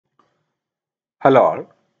Hello all.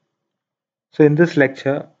 So in this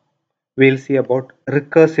lecture, we'll see about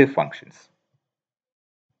recursive functions.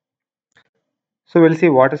 So we'll see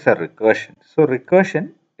what is a recursion. So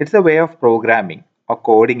recursion, it's a way of programming or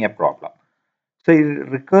coding a problem. So a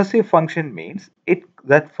recursive function means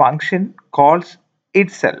that function calls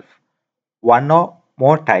itself one or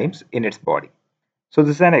more times in its body. So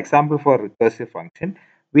this is an example for recursive function.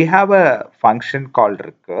 We have a function called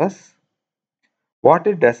recurse. What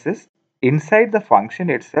it does is inside the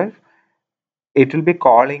function itself, it will be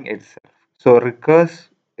calling itself. So recurse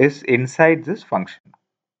is inside this function.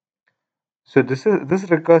 So this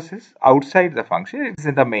recurse is outside the function. It's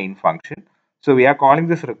in the main function. So we are calling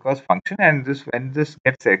this recurse function, and this when this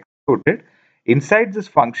gets executed inside this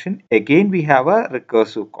function, again we have a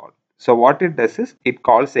recursive call. So what it does is it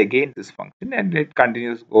calls again this function, and it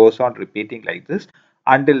continues goes on repeating like this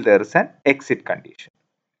until there is an exit condition.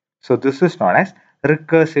 So this is known as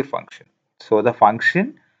recursive function. So the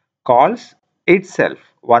function calls itself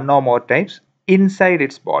one or more times inside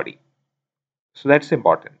its body. So that's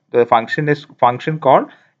important. The function call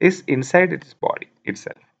is inside its body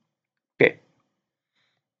itself. Okay.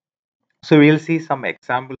 So we'll see some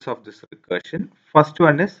examples of this recursion. First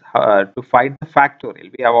one is to find the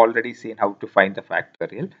factorial. We have already seen how to find the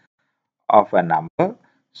factorial of a number.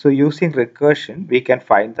 So using recursion, we can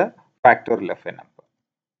find the factorial of a number.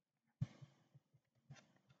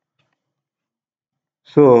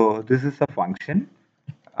 So this is a function.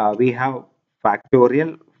 We have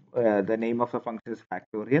factorial. The name of the function is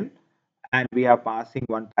factorial, and we are passing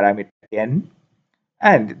one parameter n.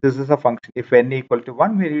 And this is a function. If n equal to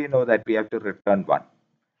 1, we know that we have to return 1.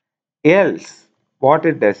 Else, what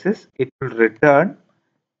it does is it will return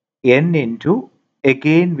n into,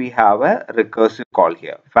 again we have a recursive call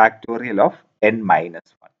here, factorial of n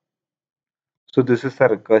minus 1. So this is a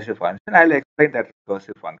recursive function. I'll explain that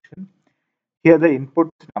recursive function. Here the input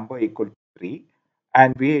number equal to 3,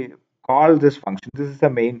 and we call this function. This is the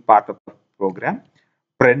main part of the program.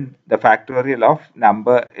 Print the factorial of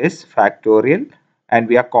number is factorial, and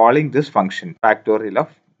we are calling this function factorial of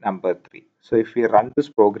number 3. So if we run this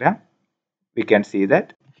program, we can see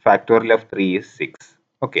that factorial of 3 is 6.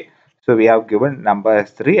 Okay, so we have given number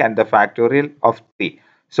as 3 and the factorial of 3.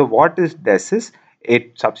 So what this does is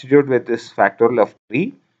it substitute with this factorial of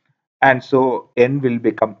 3, and so n will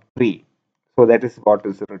become 3. So that is what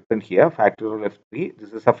is written here, factorial of 3.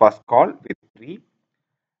 This is the first call with 3.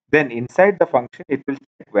 Then inside the function, it will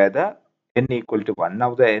check whether n equal to 1.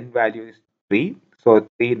 Now the n value is 3. So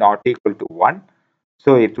 3 not equal to 1.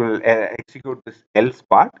 So it will execute this else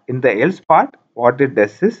part. In the else part, what it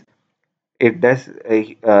does is it does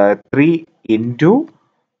 3 into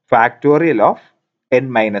factorial of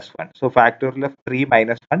n minus 1. So factorial of 3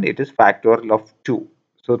 minus 1, it is factorial of 2.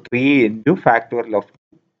 So 3 into factorial of 2.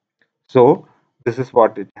 So this is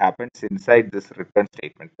what it happens inside this return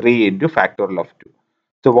statement, 3 into factorial of 2.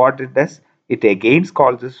 So what it does, it again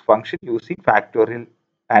calls this function using factorial,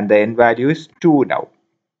 and the n value is 2 now.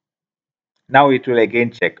 Now it will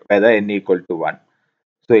again check whether n equal to 1.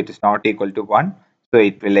 So it is not equal to 1. So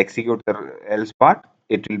it will execute the else part.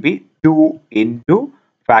 It will be 2 into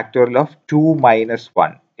factorial of 2 minus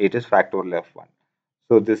 1. It is factorial of 1.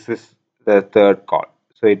 So this is the third call.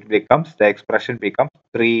 So it becomes, the expression becomes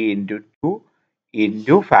 3 into 2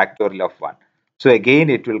 into factorial of 1. So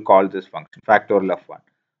again it will call this function factorial of 1.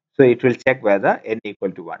 So it will check whether n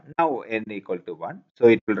equal to 1. Now n equal to 1. So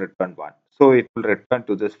it will return 1. So it will return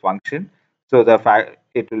to this function. So the fact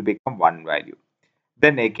it will become 1 value.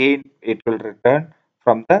 Then again it will return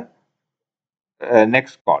from the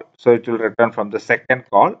next call. So it will return from the second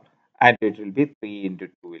call, and it will be 3 into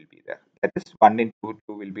 2 will be there. That is 1 into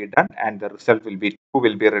 2 will be done, and the result will be 2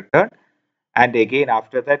 will be returned. And again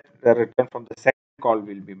after that, the return from the second call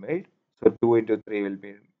will be made. So 2 into 3 will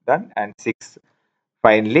be done, and 6,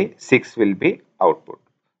 finally 6 will be output.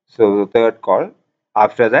 So the third call,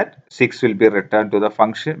 after that 6 will be returned to the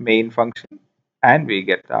function, main function, and we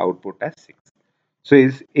get the output as 6. So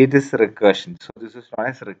it is recursion. So this is known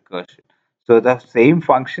as recursion. So the same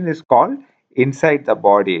function is called inside the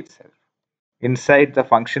body itself. Inside the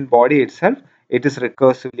function body itself, it is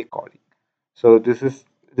recursively calling. So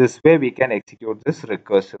this way we can execute this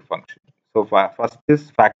recursive function. So first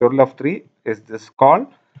is factorial of 3 is this call.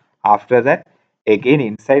 After that, again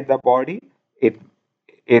inside the body,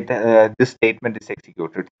 this statement is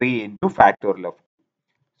executed, 3 into factorial of 2.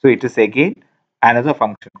 So it is again another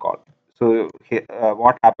function call. So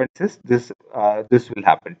what happens is this will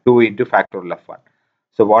happen, 2 into factorial of 1.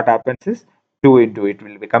 So what happens is 2 into, it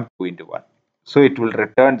will become 2 into 1. So it will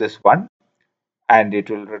return this 1, and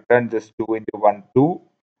it will return this 2 into 1 2.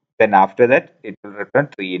 Then after that it will return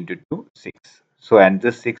 3 into 2 6. So, and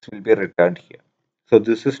this 6 will be returned here. So,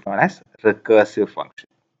 this is known as recursive function.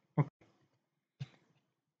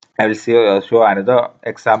 I will show another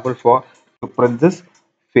example for to print this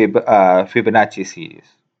Fibonacci series.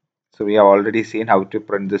 So, we have already seen how to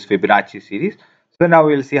print this Fibonacci series. So, now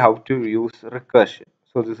we will see how to use recursion.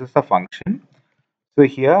 So, this is a function. So,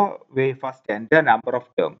 here we first enter number of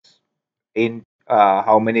terms in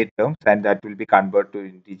how many terms, and that will be converted to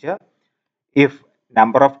integer. If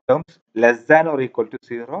number of terms less than or equal to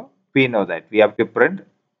 0, we know that we have to print,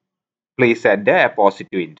 please enter a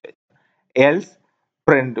positive integer. Else,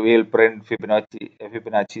 we will print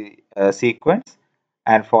Fibonacci sequence,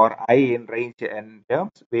 and for I in range n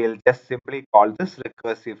terms, we will just simply call this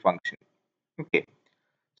recursive function. Okay.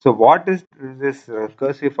 So what is this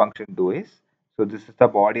recursive function do is, so this is the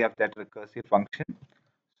body of that recursive function.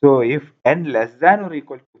 So if n less than or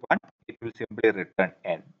equal to 1, it will simply return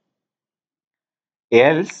n.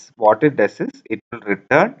 Else, what it does is, it will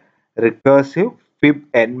return recursive fib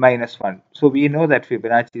n minus 1. So we know that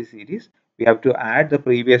Fibonacci series, we have to add the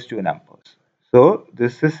previous two numbers. So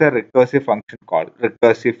this is a recursive function called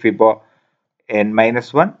recursive fibo n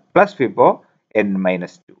minus 1 plus fibo n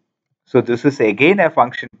minus 2. So this is again a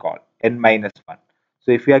function called n minus 1.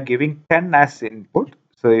 So if we are giving 10 as input,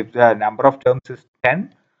 so if the number of terms is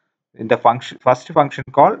 10, in the function first function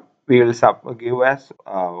call, we will give as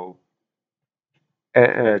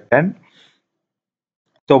 10.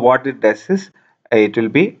 So what it does is, it will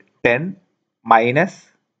be 10 minus,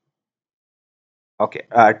 okay,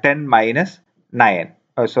 10 minus 9.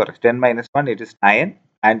 Sorry, 10 minus 1, it is 9,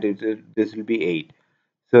 and this will be 8.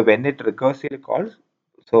 So when it recursively calls,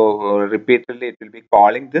 so repeatedly it will be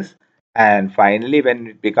calling this, and finally when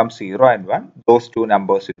it becomes 0 and 1, those two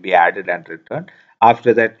numbers will be added and returned.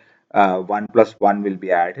 After that, 1 plus 1 will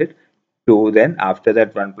be added, 2, then after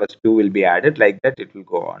that 1 plus 2 will be added, like that it will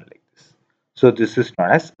go on like this. So this is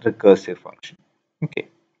known as recursive function. Okay.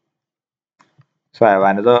 So I have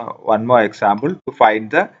another one more example to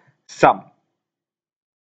find the sum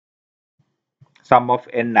of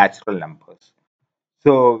n natural numbers.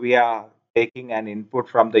 So we are taking an input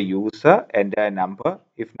from the user, enter a number.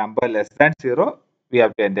 If number less than 0, we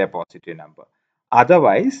have to enter a positive number.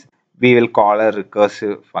 Otherwise, we will call a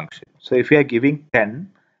recursive function. So if we are giving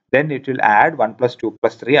 10, then it will add 1 plus 2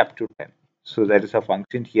 plus 3 up to 10. So there is a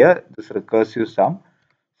function here, this recursive sum.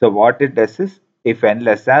 So what it does is, if n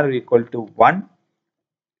less than or equal to 1,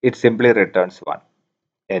 it simply returns 1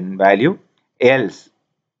 n value. Else,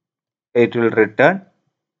 it will return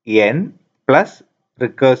n plus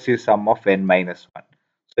recursive sum of n minus 1.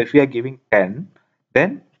 So if we are giving 10,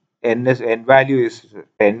 then n value is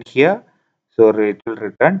 10 here. So it will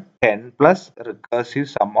return 10 plus recursive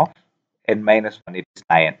sum of n minus 1, it is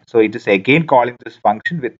 9. So it is again calling this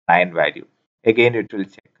function with 9 value. Again it will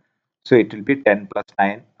check. So it will be 10 plus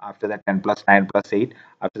 9, after that 10 plus 9 plus 8,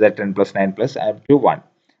 after that 10 plus 9 plus up to 1.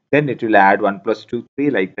 Then it will add 1 plus 2, 3,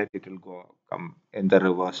 like that it will come in the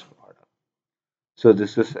reverse order. So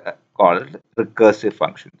this is called recursive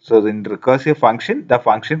function. So in recursive function, the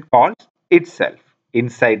function calls itself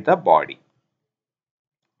inside the body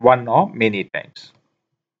one or many times.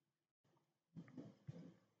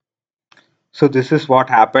 So this is what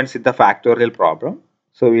happens in the factorial problem.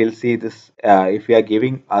 So we'll see this if we are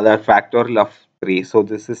giving other factorial of 3. So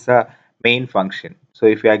this is a main function. So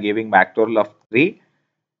if we are giving factorial of 3,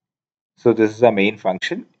 so this is a main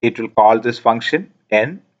function. It will call this function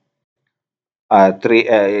n. 3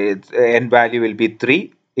 n value will be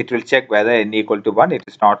 3. It will check whether n equal to 1. It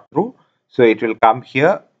is not true. So it will come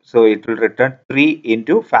here. So it will return 3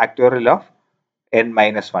 into factorial of n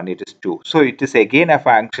minus 1. It is 2. So it is again a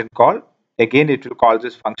function call. Again it will call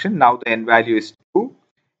this function. Now the n value is 2.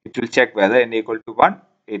 It will check whether n equal to 1.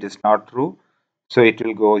 It is not true. So it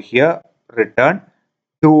will go here, return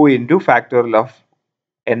 2 into factorial of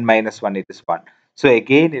n minus 1, it is 1. So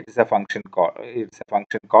again it is a function call. It's a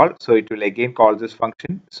function call. So it will again call this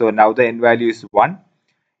function. So now the n value is 1.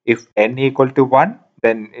 If n equal to 1,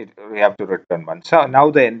 then we have to return 1. So now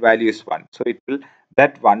the n value is 1. So it will,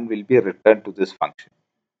 that 1 will be returned to this function.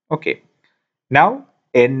 Okay. Now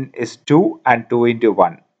n is 2 and 2 into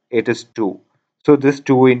 1. It is 2. So this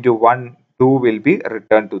 2 into 1, 2 will be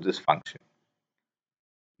returned to this function.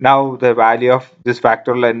 Now the value of this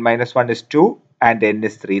factorial n minus 1 is 2 and n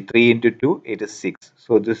is 3. 3 into 2, it is 6.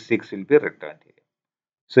 So this 6 will be returned here.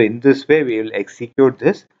 So in this way, we will execute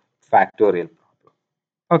this factorial problem.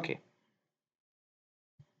 Okay.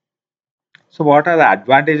 So what are the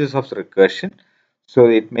advantages of recursion? So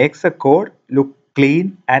it makes the code look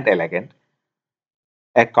clean and elegant.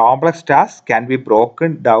 A complex task can be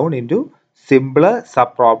broken down into simpler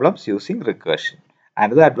subproblems using recursion.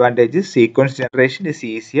 Another advantage is sequence generation is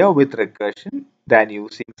easier with recursion than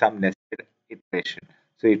using some nested iteration.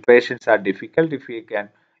 So iterations are difficult if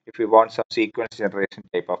we want some sequence generation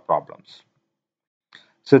type of problems.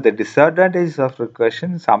 So the disadvantages of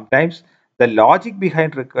recursion, sometimes the logic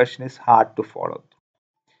behind recursion is hard to follow.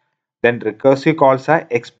 Then recursive calls are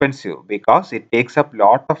expensive because it takes up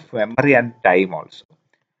lot of memory and time also.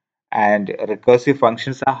 And recursive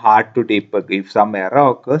functions are hard to debug. If some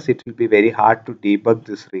error occurs, it will be very hard to debug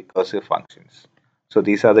these recursive functions. So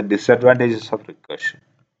these are the disadvantages of recursion.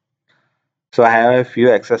 So I have a few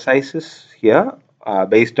exercises here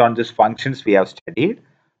based on these functions we have studied.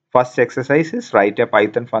 First exercise is write a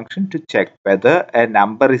Python function to check whether a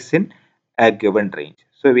number is in a given range.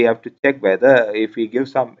 So we have to check whether if we give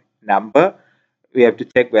some number, we have to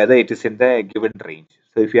check whether it is in the given range.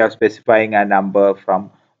 So if you are specifying a number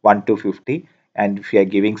from 1 to 50 and if you are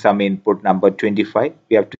giving some input number 25,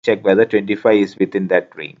 we have to check whether 25 is within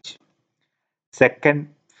that range. Second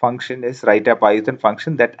function is write a Python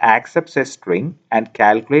function that accepts a string and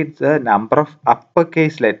calculates the number of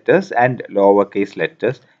uppercase letters and lowercase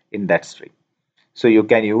letters in that string. So you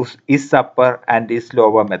can use is upper and is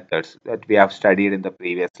lower methods that we have studied in the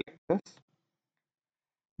previous lectures.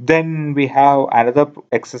 Then we have another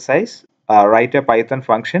exercise. Write a Python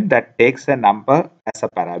function that takes a number as a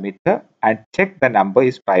parameter and check the number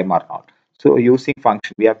is prime or not. So using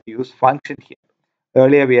function, we have to use function here.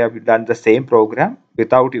 Earlier we have done the same program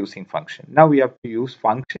without using function. Now we have to use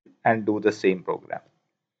function and do the same program.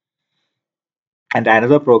 And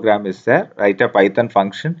another program is there, write a Python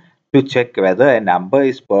function to check whether a number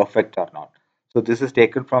is perfect or not. So this is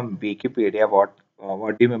taken from Wikipedia. What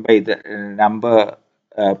do you mean by the number,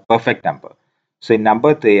 perfect number? So in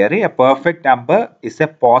number theory, a perfect number is a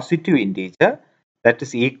positive integer that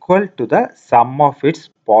is equal to the sum of its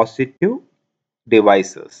positive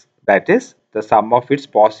divisors. That is the sum of its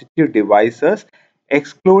positive divisors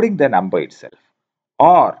excluding the number itself.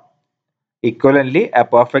 Or equivalently, a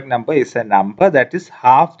perfect number is a number that is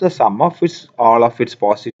half the sum of all of its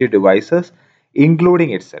positive divisors, including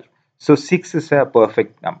itself. So 6 is a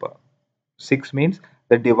perfect number. 6 means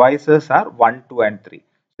the divisors are 1, 2, and 3.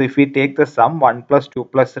 So if we take the sum 1 plus 2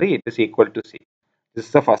 plus 3, it is equal to 6. This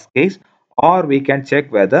is the first case. Or we can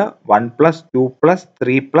check whether 1 plus 2 plus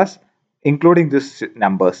 3 plus, including this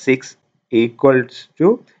number 6, equals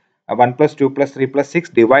to 1 plus 2 plus 3 plus 6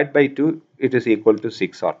 divided by 2, it is equal to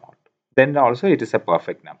 6 or not. Then also it is a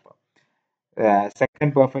perfect number.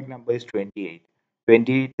 Second perfect number is 28.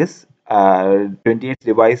 28 is 28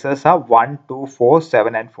 divisors are 1, 2, 4,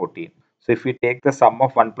 7, and 14. So if we take the sum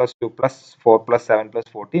of 1 plus 2 plus 4 plus 7 plus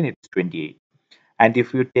 14, it's 28. And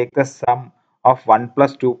if you take the sum of 1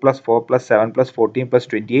 plus 2 plus 4 plus 7 plus 14 plus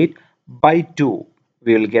 28 by 2,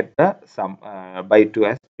 we will get the sum by 2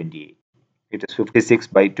 as 28. It is 56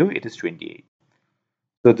 by 2, it is 28.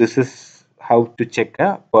 So this is how to check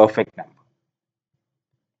a perfect number.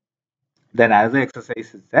 Then another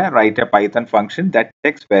exercise is there, write a Python function that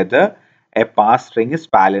checks whether a parse string is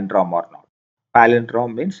palindrome or not.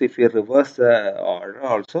 Palindrome means if you reverse the order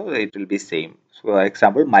also, it will be same. So for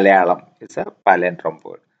example, Malayalam is a palindrome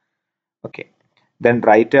word. Okay. Then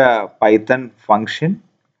write a Python function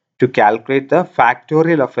to calculate the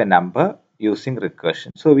factorial of a number using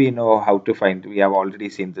recursion. So we know how to find, we have already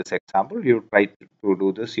seen this example. You try to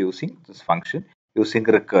do this using this function using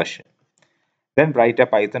recursion. Then write a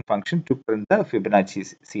Python function to print the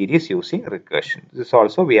Fibonacci series using recursion. This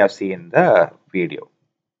also we have seen in the video.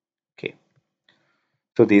 Okay.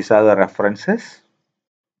 So these are the references.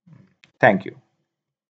 Thank you.